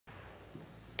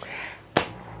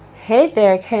Hey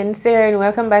there, Cancer, and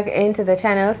welcome back into the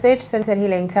channel, Sage Sunset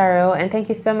Healing Tarot, and thank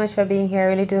you so much for being here. I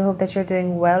really do hope that you're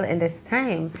doing well in this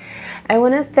time. I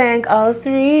want to thank all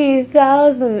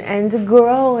 3,000 and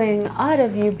growing out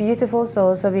of you beautiful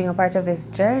souls for being a part of this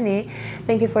journey.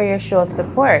 Thank you for your show of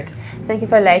support. Thank you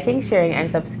for liking, sharing, and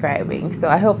subscribing. So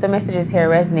I hope the messages here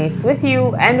resonates with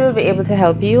you and will be able to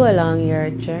help you along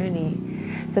your journey.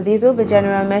 So these will be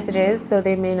general messages, so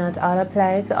they may not all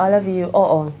apply to all of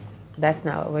you. That's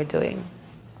not what we're doing.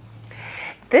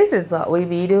 This is what we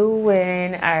be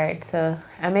doing. Alright, so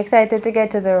I'm excited to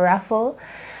get to the raffle.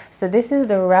 So this is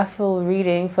the raffle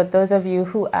reading for those of you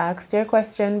who asked your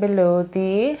question below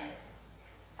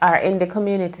are in the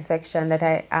community section that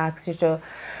I asked you to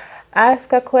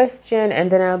ask a question,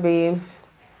 and then I'll be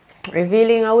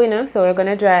revealing a winner. So we're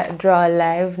gonna draw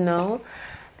live now,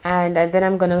 and then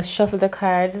I'm gonna shuffle the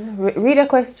cards, read a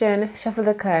question, shuffle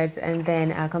the cards, and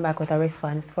then I'll come back with a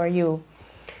response for you.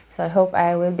 So I hope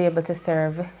I will be able to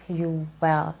serve you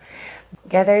well.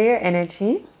 Gather your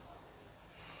energy.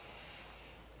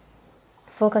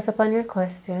 Focus upon your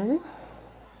question.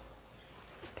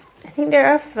 I think there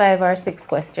are 5 or 6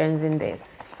 questions in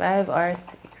this. 5 or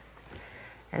 6.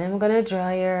 And I'm gonna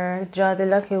draw the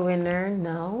lucky winner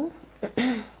now.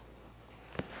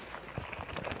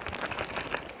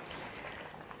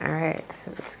 Alright,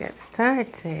 so let's get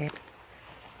started.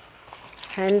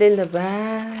 Hand in the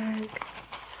bag.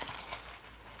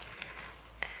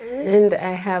 And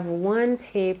I have 1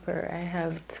 paper. I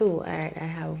have 2. Alright, I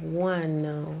have 1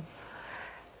 now.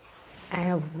 I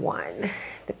have 1.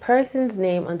 The person's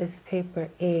name on this paper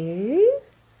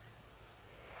is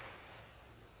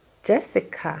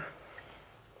Jessica.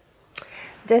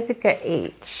 Jessica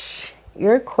H.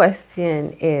 Your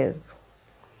question is,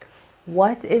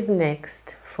 what is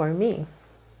next for me?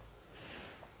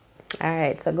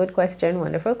 Alright, so good question,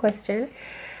 wonderful question.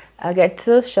 I'll get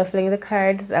to shuffling the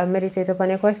cards. I'll meditate upon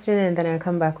your question, and then I'll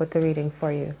come back with the reading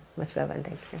for you. Much love and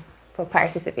thank you for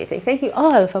participating. Thank you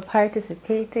all for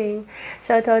participating.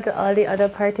 Shout out to all the other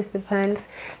participants.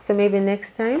 So maybe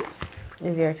next time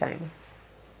is your time.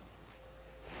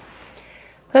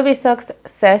 Could be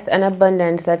success and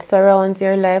abundance that surrounds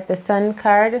your life. The Sun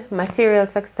card, material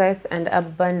success and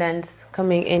abundance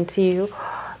coming into you.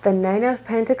 The 9 of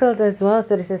Pentacles as well.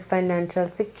 So this is financial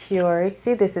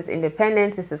security. This is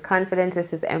independence. This is confidence.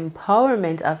 This is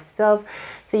empowerment of self.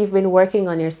 So you've been working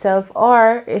on yourself,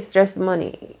 or it's just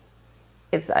money.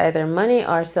 It's either money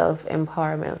or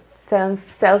self-empowerment,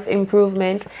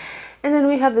 self-improvement. And then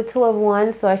we have the 2 of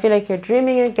Wands. So I feel like you're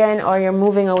dreaming again, or you're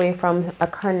moving away from a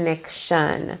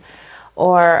connection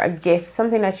or a gift,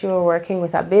 something that you were working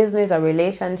with, a business, a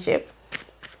relationship.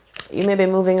 You may be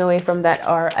moving away from that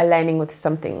or aligning with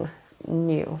something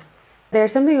new.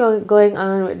 There's something going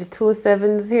on with the 2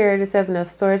 7s here, the 7 of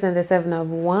Swords and the 7 of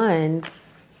Wands.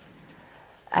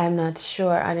 I'm not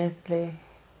sure, honestly.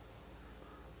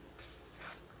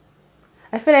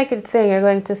 I feel like it's saying you're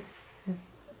going to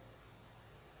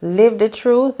live the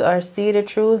truth, or see the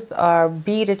truth, or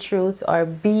be the truth, or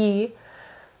be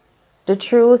the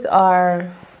truth,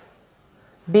 or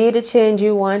be the change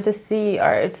you want to see,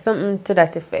 or it's something to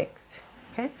that effect.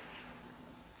 Okay,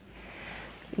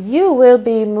 you will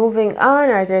be moving on,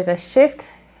 or there's a shift,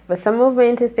 but some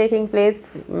movement is taking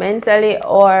place mentally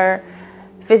or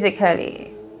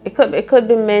physically. It could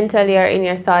be mentally or in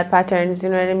your thought patterns, you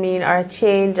know what I mean, or a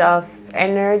change of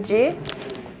energy,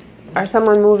 or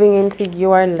someone moving into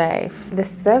your life. The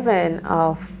 7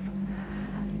 of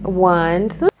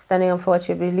Wands, standing up for what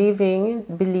you believe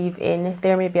in.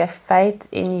 There may be a fight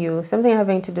in you, something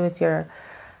having to do with your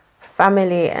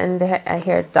family, and I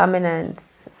hear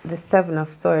dominance. The 7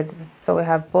 of Swords. So we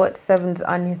have both 7s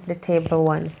on the table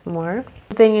once more.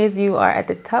 The thing is, you are at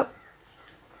the top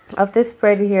of the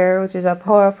spread here, which is a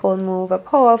powerful move, a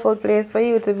powerful place for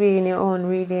you to be in your own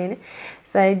reading.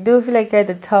 So I do feel like you're at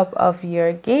the top of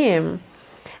your game.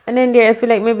 And then there, I feel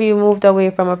like maybe you moved away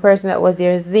from a person that was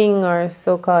your zing or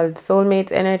so-called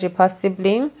soulmate energy,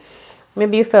 possibly.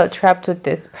 Maybe you felt trapped with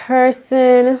this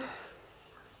person.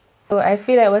 So I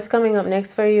feel like what's coming up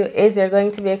next for you is you're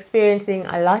going to be experiencing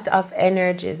a lot of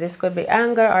energies. This could be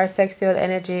anger or sexual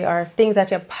energy or things that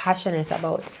you're passionate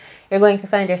about. You're going to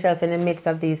find yourself in the midst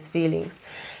of these feelings.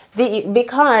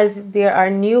 Because there are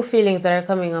new feelings that are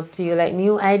coming up to you, like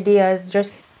new ideas,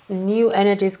 just new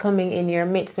energies coming in your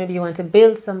midst. Maybe you want to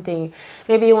build something.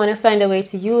 Maybe you want to find a way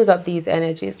to use up these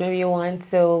energies. Maybe you want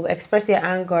to express your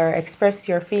anger, express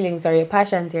your feelings or your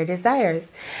passions, your desires.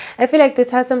 I feel like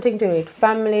this has something to do with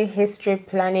family, history,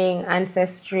 planning,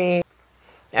 ancestry.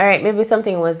 All right, maybe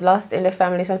something was lost in the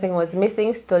family, something was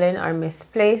missing, stolen, or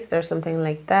misplaced, or something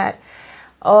like that.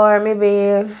 Or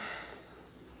maybe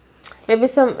Maybe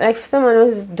someone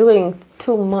was doing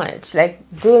too much,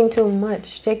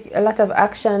 take a lot of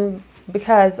action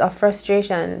because of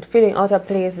frustration, feeling out of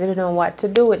place, they don't know what to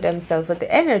do with themselves, with the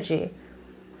energy.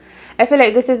 I feel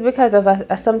like this is because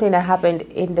of something that happened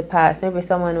in the past. Maybe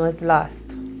someone was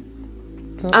lost.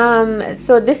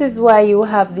 So this is why you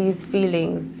have these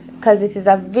feelings, because it is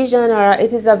a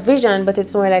vision, but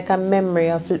it's more like a memory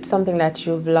of something that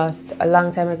you've lost a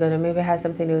long time ago. And maybe it has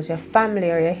something to do with your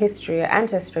family or your history, your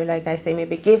ancestry, like I say,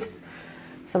 maybe gifts,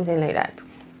 something like that.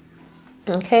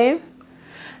 Okay?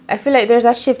 I feel like there's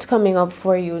a shift coming up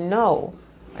for you now,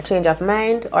 a change of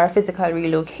mind or a physical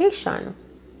relocation.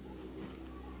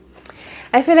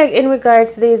 I feel like in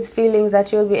regards to these feelings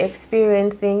that you'll be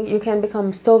experiencing, you can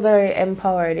become so very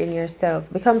empowered in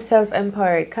yourself. Become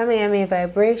self-empowered. Kamehameha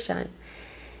vibration.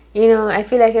 You know, I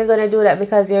feel like you're going to do that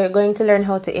because you're going to learn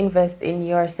how to invest in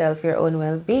yourself, your own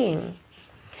well-being.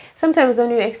 Sometimes when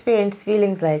you experience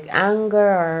feelings like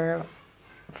anger,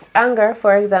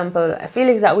 for example,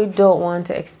 feelings that we don't want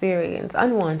to experience,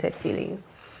 unwanted feelings,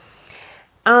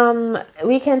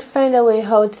 we can find a way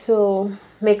how to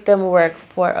make them work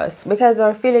for us, because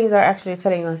our feelings are actually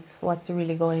telling us what's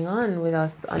really going on with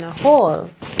us on a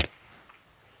whole.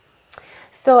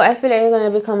 So I feel like you're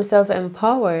going to become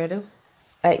self-empowered.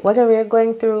 Like whatever you're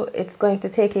going through, it's going to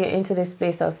take you into this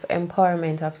place of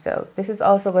empowerment of self. This is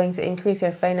also going to increase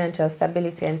your financial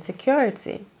stability and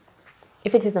security,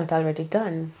 if it is not already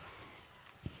done.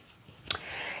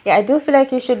 Yeah, I do feel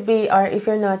like you should be, or if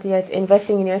you're not yet,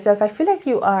 investing in yourself. I feel like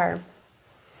you are.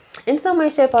 In some way,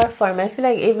 shape, or form. I feel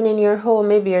like even in your home,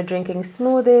 maybe you're drinking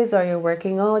smoothies or you're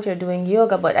working out, you're doing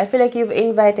yoga, but I feel like you've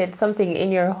invited something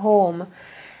in your home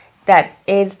that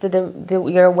aids to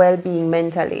your well-being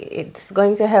mentally. It's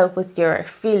going to help with your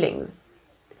feelings.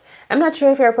 I'm not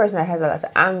sure if you're a person that has a lot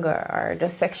of anger or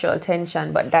just sexual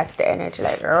tension, but that's the energy,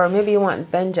 like, or maybe you want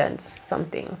vengeance or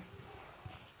something.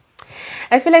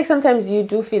 I feel like sometimes you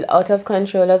do feel out of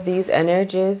control of these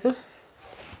energies.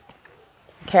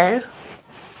 Okay?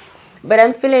 But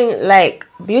I'm feeling like,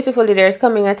 beautifully, there's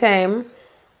coming a time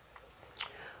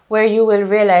where you will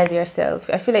realize yourself.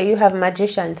 I feel like you have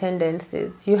magician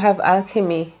tendencies. You have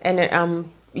alchemy, and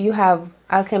you have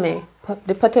alchemy,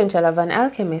 the potential of an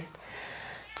alchemist,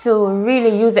 to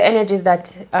really use the energies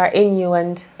that are in you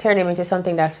and turn them into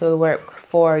something that will work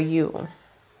for you.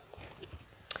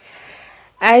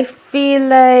 I feel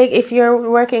like if you're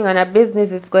working on a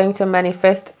business, it's going to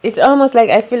manifest. It's almost like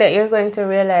I feel like you're going to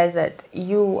realize that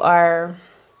you are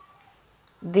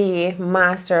the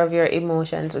master of your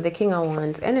emotions, the King of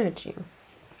Wands energy.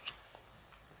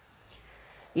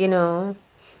 You know,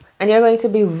 and you're going to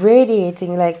be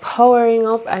radiating, like powering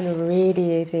up and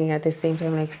radiating at the same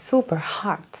time, like super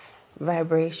hot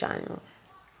vibration,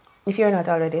 if you're not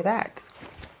already that.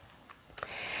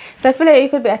 So I feel like you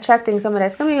could be attracting someone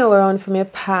that's coming around from your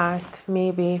past,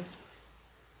 maybe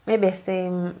maybe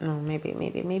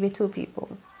two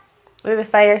people. Maybe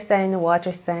fire sign,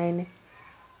 water sign.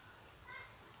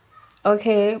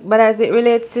 Okay, but as it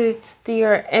relates to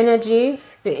your energy,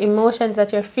 the emotions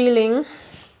that you're feeling,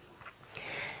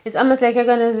 it's almost like you're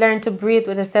going to learn to breathe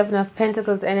with the Seven of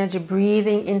Pentacles energy,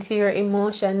 breathing into your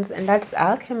emotions. And that's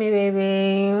alchemy,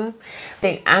 baby.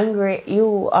 Being angry,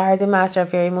 you are the master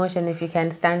of your emotion if you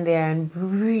can stand there and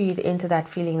breathe into that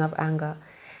feeling of anger,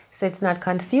 so it's not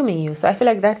consuming you. So I feel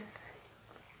like that's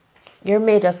your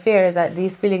major fear, is that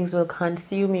these feelings will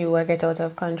consume you or get out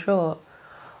of control.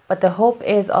 But the hope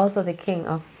is also the King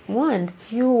of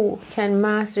Wands. You can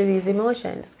master these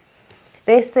emotions.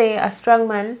 They say a strong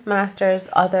man masters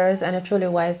others, and a truly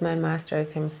wise man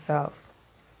masters himself.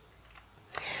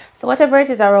 So whatever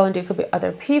it is around you, it could be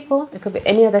other people, it could be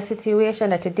any other situation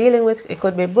that you're dealing with, it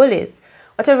could be bullies.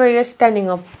 Whatever you're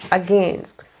standing up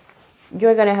against,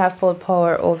 you're going to have full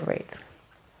power over it.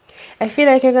 I feel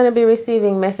like you're going to be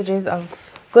receiving messages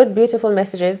of good, beautiful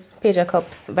messages, Page of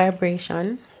Cups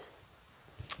vibration,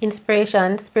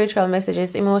 inspiration, spiritual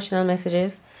messages, emotional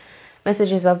messages,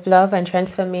 messages of love and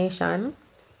transformation,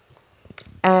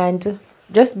 and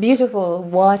just beautiful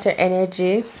water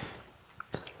energy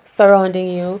surrounding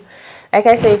you. Like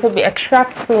I say, you could be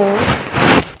attracting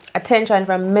attention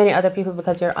from many other people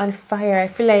because you're on fire. I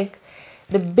feel like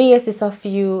the basis of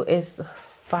you is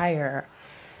fire.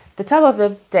 The top of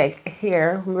the deck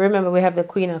here, remember we have the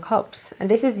Queen of Cups, and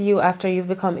this is you after you've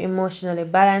become emotionally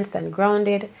balanced and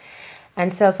grounded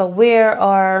and self-aware,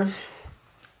 or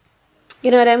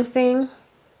you know what I'm saying?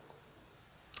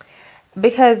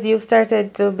 Because you've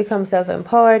started to become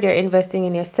self-empowered, you're investing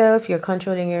in yourself, you're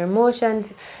controlling your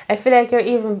emotions. I feel like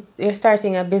you're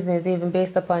starting a business even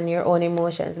based upon your own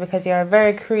emotions, because you're a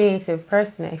very creative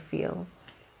person, I feel.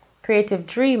 Creative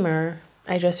dreamer.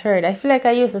 I just heard. I feel like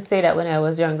I used to say that when I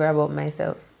was younger about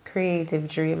myself. Creative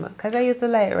dreamer. Because I used to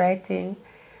like writing.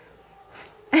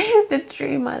 I used to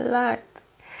dream a lot.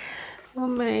 Oh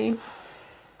my.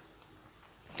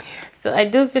 So I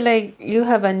do feel like you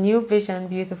have a new vision,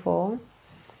 beautiful.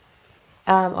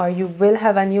 Or you will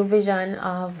have a new vision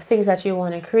of things that you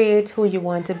want to create, who you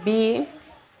want to be,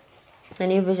 a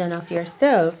new vision of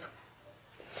yourself.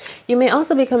 You may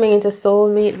also be coming into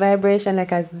soulmate vibration,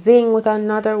 like a zing with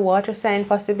another water sign,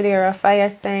 possibly, or a fire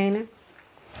sign.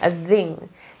 A zing.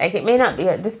 Like it may not be,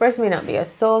 this person may not be a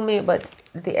soulmate, but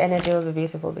the energy will be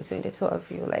beautiful between the two of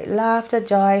you. Like laughter,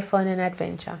 joy, fun, and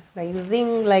adventure. Like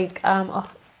zing, like, oh,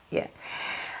 yeah.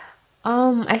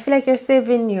 I feel like you're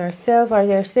saving yourself, or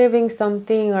you're saving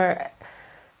something, or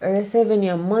you're saving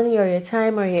your money or your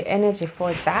time or your energy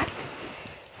for that.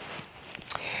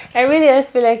 I really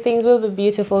just feel like things will be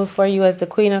beautiful for you as the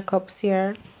Queen of Cups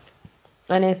here.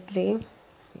 Honestly.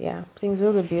 Yeah, things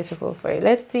will be beautiful for you.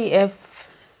 Let's see if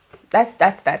that's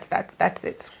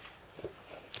it.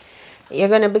 You're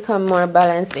going to become more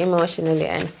balanced emotionally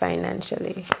and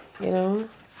financially, you know.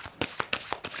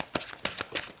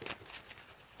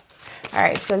 All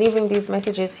right, so leaving these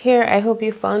messages here, I hope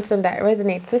you found some that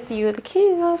resonates with you, the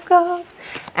King of Cups,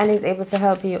 and is able to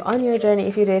help you on your journey.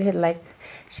 If you did, hit like,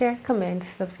 share, comment,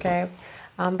 subscribe,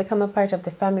 become a part of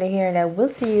the family here, and I will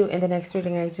see you in the next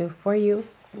reading I do for you.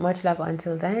 Much love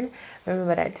until then.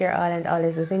 Remember that you're all and all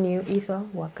is within you. Eat well,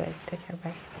 walk good. Take care.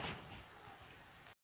 Bye.